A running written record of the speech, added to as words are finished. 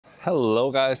Hello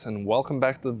guys, and welcome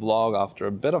back to the vlog after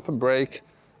a bit of a break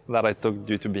that I took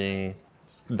due to being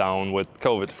down with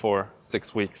COVID for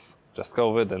 6 weeks. Just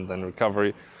COVID and then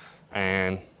recovery,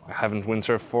 and I haven't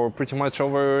windsurfed for pretty much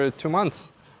over 2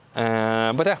 months.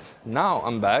 But yeah, now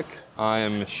I'm back. I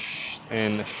am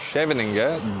in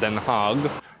Scheveningen, Den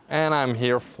Haag, and I'm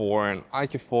here for an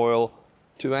IQ Foil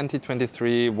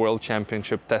 2023 World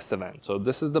Championship test event. So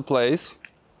this is the place,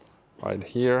 right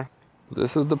here.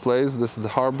 This is the place, this is the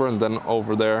harbor, and then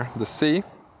over there, the sea.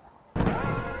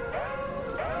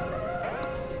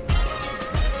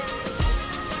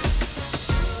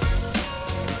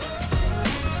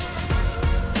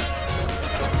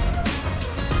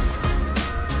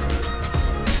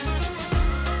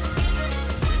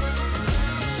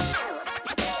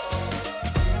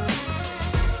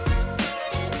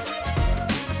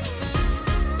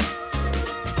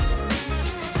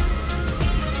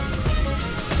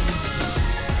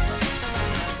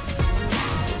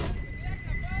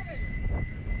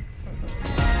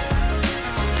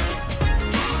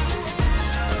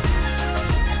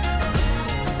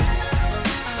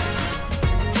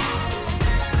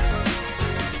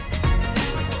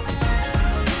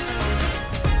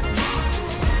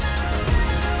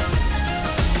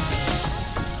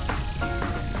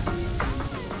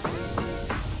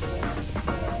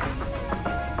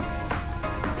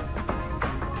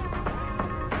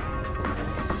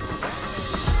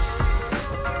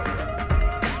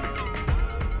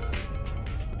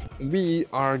 We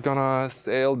are gonna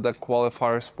sail the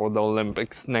qualifiers for the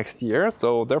Olympics next year,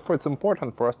 so therefore it's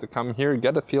important for us to come here,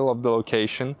 get a feel of the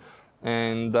location,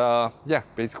 and yeah,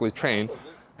 basically train.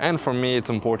 And for me, it's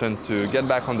important to get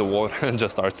back on the water and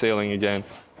just start sailing again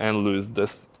and lose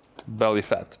this belly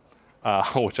fat,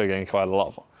 which I gained quite a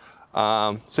lot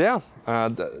of. So yeah,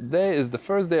 today is the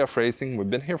first day of racing. We've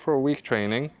been here for a week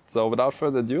training, so without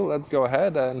further ado, let's go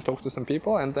ahead and talk to some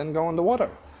people and then go on the water.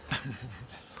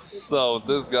 So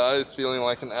this guy is feeling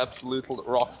like an absolute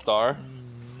rock star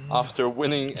after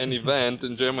winning an event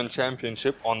in German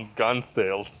championship on gun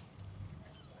sails.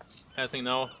 I think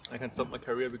now I can stop my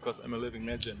career because I'm a living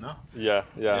legend, no? Yeah.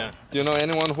 Do you know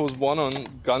anyone who's won on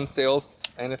gun sails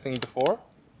anything before?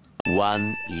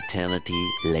 One eternity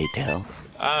later.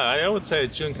 I would say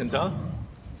June Cantal.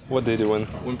 What did he win?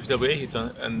 Won PWA heats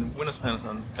and winners finals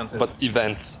on gun sails. But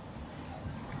events.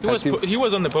 He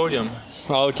was on the podium.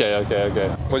 Okay.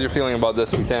 What are you feeling about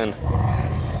this weekend?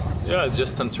 Yeah,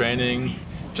 just some training,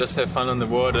 just have fun on the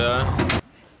water.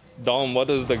 Dom, what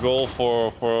is the goal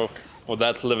for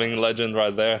that living legend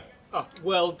right there? Oh,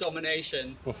 world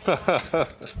domination.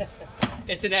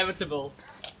 It's inevitable.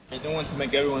 I don't want to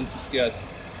make everyone too scared.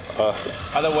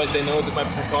 Otherwise they know that my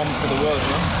performance for the world,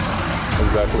 no?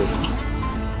 Exactly.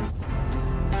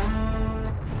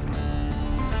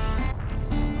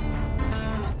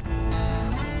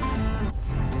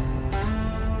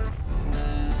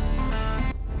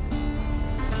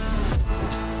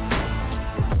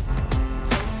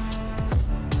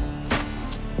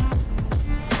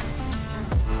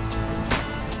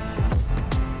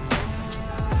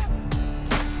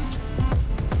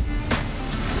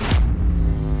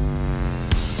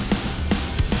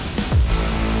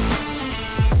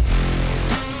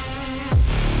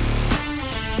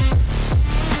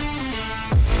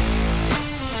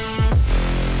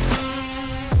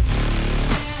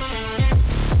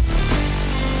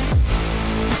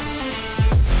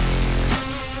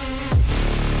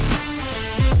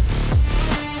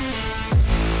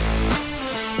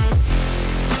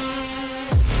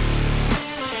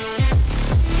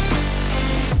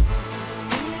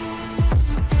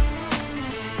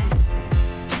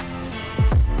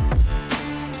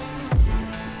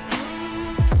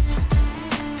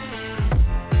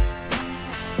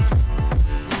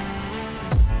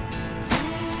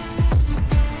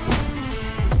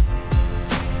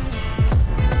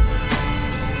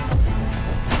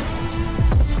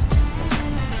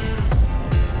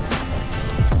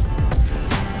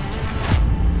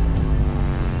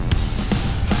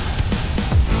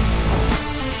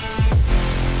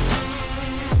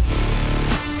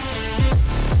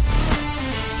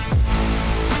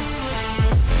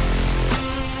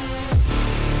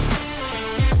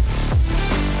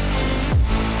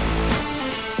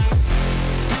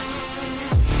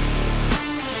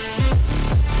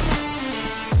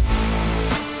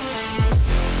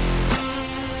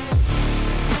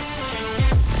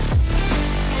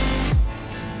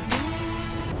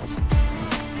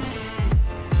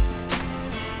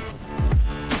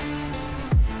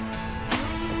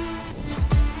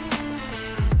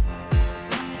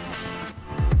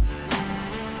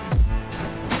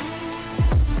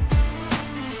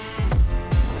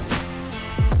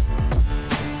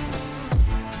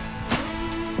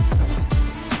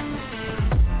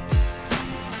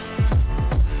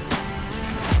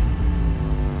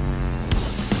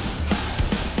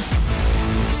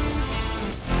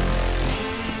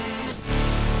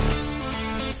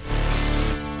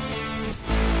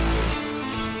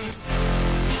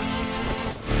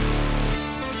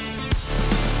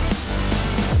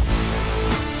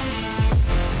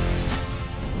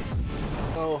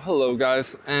 Hello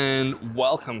guys, and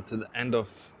welcome to the end of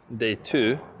day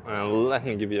 2. Let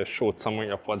me give you a short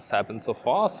summary of what's happened so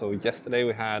far. So yesterday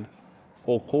we had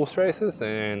 4 course races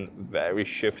and very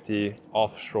shifty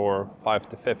offshore 5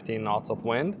 to 15 knots of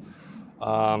wind.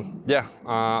 I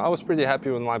was pretty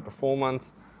happy with my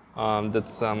performance. Did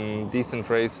some decent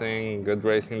racing, good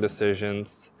racing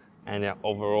decisions, and yeah,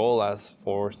 overall, as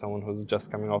for someone who's just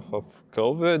coming off of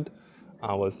COVID,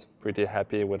 I was pretty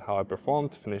happy with how I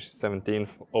performed. Finished 17th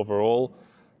overall.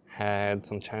 Had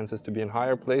some chances to be in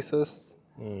higher places.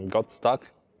 Got stuck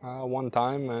one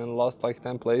time and lost like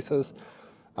 10 places.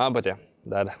 But yeah,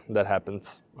 that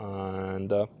happens.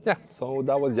 And so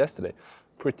that was yesterday.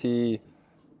 Pretty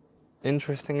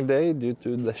interesting day due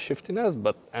to the shiftiness,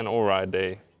 but an alright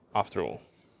day after all.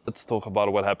 Let's talk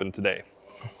about what happened today,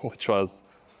 which was,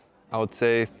 I would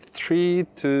say,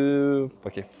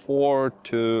 4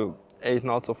 to 8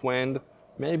 knots of wind,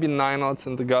 maybe 9 knots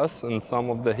in the gusts in some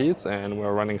of the heats, and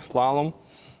we're running slalom.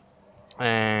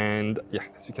 And yeah,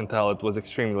 as you can tell, it was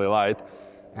extremely light.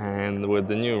 And with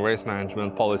the new race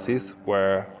management policies,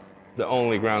 where the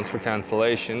only grounds for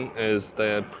cancellation is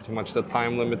pretty much the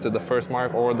time limit to the first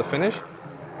mark or the finish,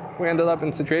 we ended up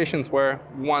in situations where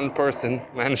one person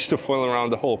managed to foil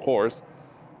around the whole course,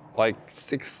 like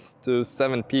 6 to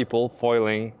 7 people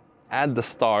foiling at the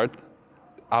start.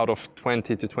 Out of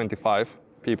 20 to 25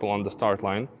 people on the start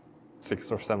line,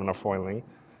 6 or 7 are foiling.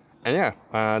 And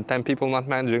yeah, 10 people not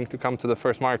managing to come to the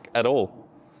first mark at all.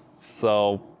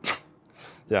 So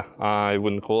yeah, I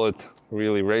wouldn't call it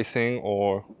really racing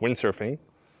or windsurfing,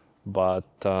 but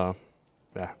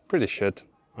yeah, pretty shit.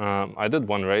 I did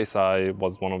one race. I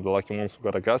was one of the lucky ones who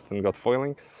got a gust and got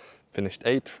foiling, finished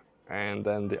 8th. And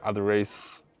then the other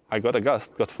race, I got a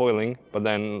gust, got foiling, but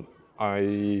then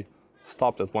I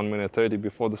stopped at 1 minute 30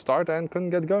 before the start and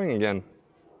couldn't get going again.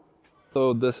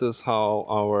 So this is how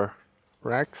our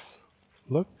racks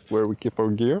look, where we keep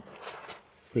our gear.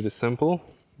 Pretty simple.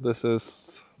 This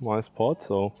is my spot,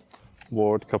 so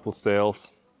board, couple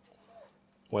sails,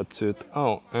 wetsuit.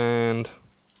 Oh, and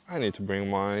I need to bring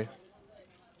my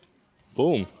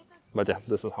boom. But yeah,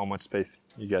 this is how much space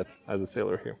you get as a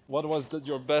sailor here. What was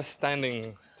your best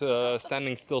standing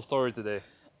still story today?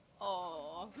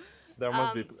 Oh. There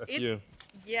must be a few.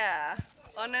 Yeah,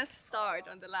 on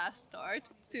the last start,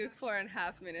 took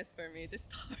 4.5 minutes for me to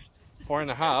start.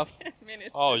 4.5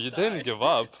 minutes. Oh, to you start. didn't give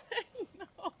up.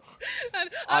 No. And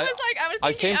I was thinking,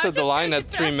 I came to the line at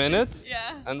 3 minutes,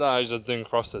 yeah. and then I just didn't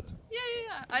cross it. Yeah.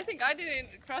 I think I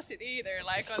didn't cross it either,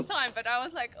 like on time. But I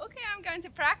was like, okay, I'm going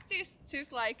to practice.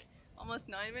 Took like almost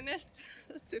 9 minutes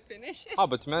to finish it. Oh,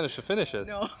 but you managed to finish it.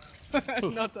 No,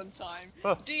 not on time.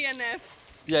 DNF.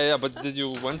 Yeah, but did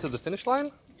you went to the finish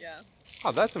line? Yeah.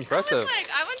 Oh, that's impressive.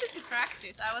 I wanted to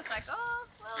practice. I was like, oh,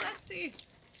 well, let's see.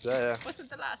 Yeah. Wasn't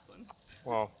the last one.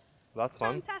 Wow, that's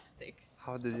fun. Fantastic.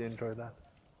 How did you enjoy that?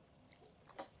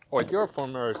 Oh, you're a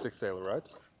former 6 sailor, right?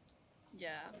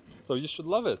 Yeah. So you should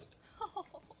love it.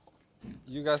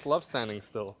 You guys love standing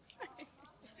still.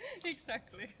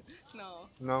 Exactly. No.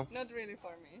 No? Not really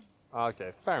for me.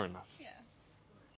 Okay, fair enough. Yeah.